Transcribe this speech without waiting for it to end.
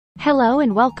Hello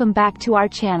and welcome back to our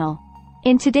channel.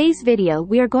 In today's video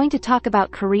we are going to talk about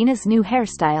Karina's new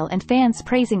hairstyle and fans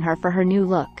praising her for her new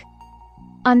look.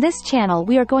 On this channel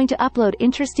we are going to upload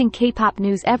interesting K-pop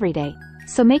news every day,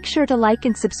 so make sure to like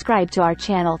and subscribe to our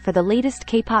channel for the latest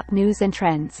K-pop news and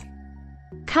trends.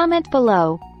 Comment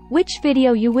below which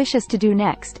video you wish us to do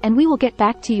next and we will get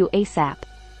back to you ASAP.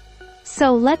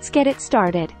 So let's get it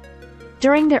started.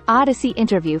 During their A.c.e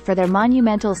interview for their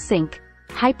monumental Sync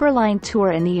Hyperline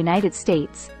tour in the United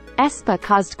States, aespa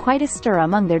caused quite a stir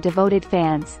among their devoted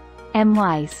fans,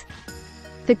 MYs.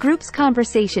 The group's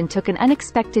conversation took an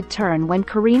unexpected turn when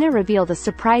Karina revealed a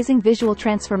surprising visual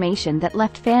transformation that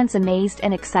left fans amazed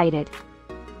and excited.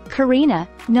 Karina,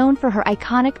 known for her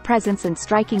iconic presence and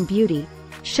striking beauty,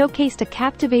 showcased a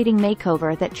captivating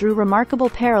makeover that drew remarkable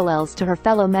parallels to her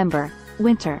fellow member,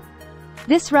 Winter.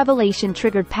 This revelation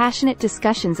triggered passionate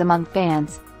discussions among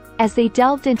fans, as they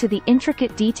delved into the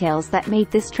intricate details that made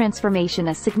this transformation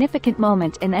a significant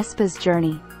moment in aespa's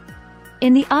journey.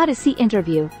 In the A.c.e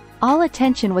interview, all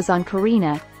attention was on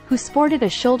Karina, who sported a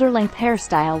shoulder-length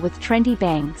hairstyle with trendy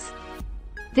bangs.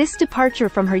 This departure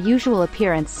from her usual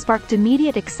appearance sparked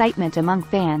immediate excitement among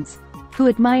fans, who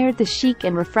admired the chic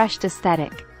and refreshed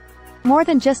aesthetic. More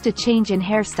than just a change in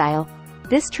hairstyle,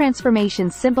 this transformation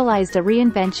symbolized a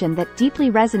reinvention that deeply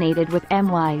resonated with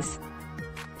MYs.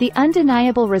 The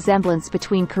undeniable resemblance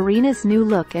between Karina's new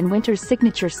look and Winter's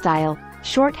signature style,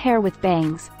 short hair with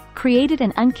bangs, created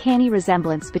an uncanny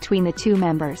resemblance between the two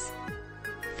members.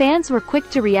 Fans were quick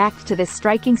to react to this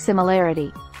striking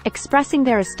similarity, expressing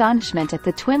their astonishment at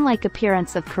the twin-like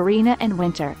appearance of Karina and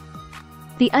Winter.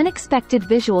 The unexpected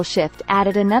visual shift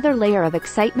added another layer of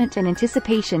excitement and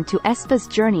anticipation to aespa's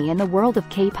journey in the world of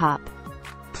K-pop.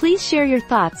 Please share your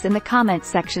thoughts in the comments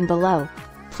section below.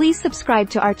 Please subscribe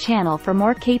to our channel for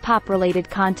more K-pop related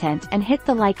content and hit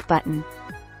the like button.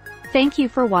 Thank you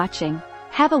for watching.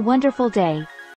 Have a wonderful day.